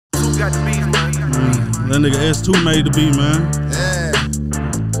That nigga S2 made the beat, man. Yeah.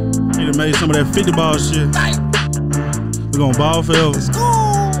 He done made some of that 50 ball shit. We gon' ball forever.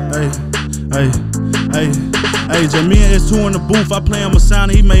 Hey, just me and S2 in the booth. I play him a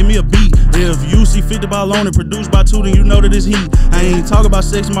sound and he made me a beat. If you see 50 ball on it, produced by 2, then you know that it's heat. I ain't talking about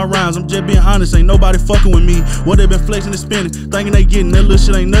sex in my rhymes, I'm just being honest. Ain't nobody fucking with me. What they been flexing and spinning, thinking they getting that little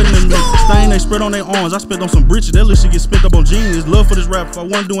shit ain't nothing to me. Stain they spread on their arms, I spent on some britches. That little shit get spent up on jeans. Love for this rap, if I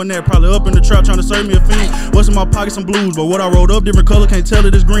wasn't doing that, probably up in the trap trying to serve me a fiend. What's in my pocket, some blues, but what I rolled up, different color, can't tell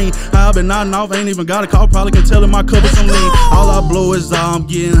it is green. How I been nodding off, ain't even got a call, probably can tell in my cup some lean. All I blow is I'm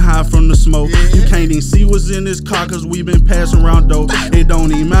getting high from the smoke. You can't even see what's in this car, cause we been passing around dope. It don't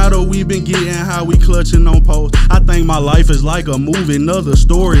even matter, we been getting high, we clutching on post. I think my life is like a movie, another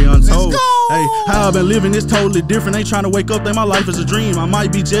story untold. Hey, how I been living is totally different. Ain't trying to wake up, think my life is a dream. I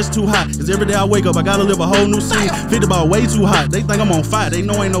might be just too hot, cause every day I wake up, I gotta live a whole new scene. 50 ball way too hot, they think I'm on fire. They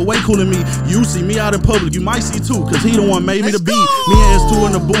know ain't no way cooling me. You see me out in public, you might see too, cause he the one made me the beat. Me and S2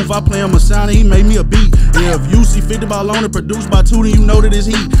 in the booth, I play him a sound and he made me a beat. Yeah, if you see 50 ball on it, produced by 2, then you know that it's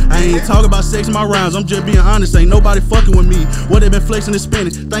heat. I ain't talking about sex in my rhymes, I'm just being honest. Ain't nobody fucking with me. What they been flexing and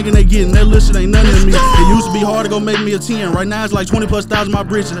spinning, thinking they getting that little shit ain't nothing to me. It used to be hard to go make me a 10. Right now it's like 20,000+ my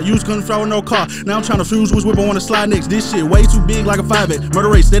britches. I used to couldn't fly with no car. Now I'm trying to fuse which whip I wanna slide next. This shit way too big like a 5-8. Murder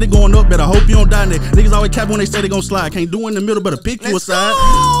rate steady going up, better hope you don't die next. Niggas always cap when they say they gon' slide. Can't do in the middle, better pick you a side.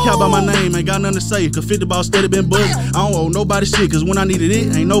 Cap by my name, ain't got nothing to say, cause 50 ball steady been buzzing. I don't owe nobody shit, cause when I needed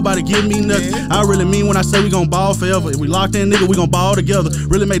it, ain't nobody give me nothing. I really mean when I say we gon' ball forever. If we locked in, nigga, we gon' ball together.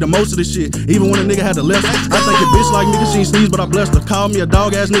 Really make the most of this shit, even when a nigga had to left. I think a bitch like nigga, she ain't sneeze, but I blessed her. Call me a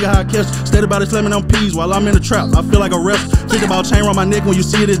dog ass nigga, how I catch her. Steady about it slamming on peas while I'm in the trap. I feel like a wrestler. 50 ball chain around my neck when you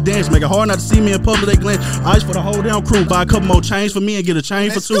see this dance. Make it hard not to see me in public, they glance. Ice for the whole damn crew. Buy a couple more chains for me and get a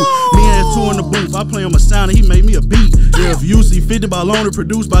chain for 2. Me and S2 in the booth, I play him a sound and he made me a beat. Yeah, if you see 50 ball on it,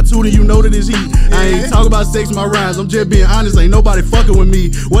 produced by 2, then you know that it's heat. I ain't talking about sex in my rhymes, I'm just being honest. Ain't nobody fucking with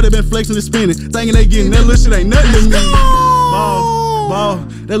me. What they been flexing and spinning, thinking they getting that little shit ain't nothing to me. Ball,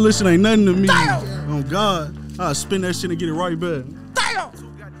 that little shit ain't nothing to me. Oh God, I'll spin that shit and get it right back.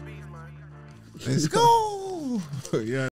 Let's go. Yeah.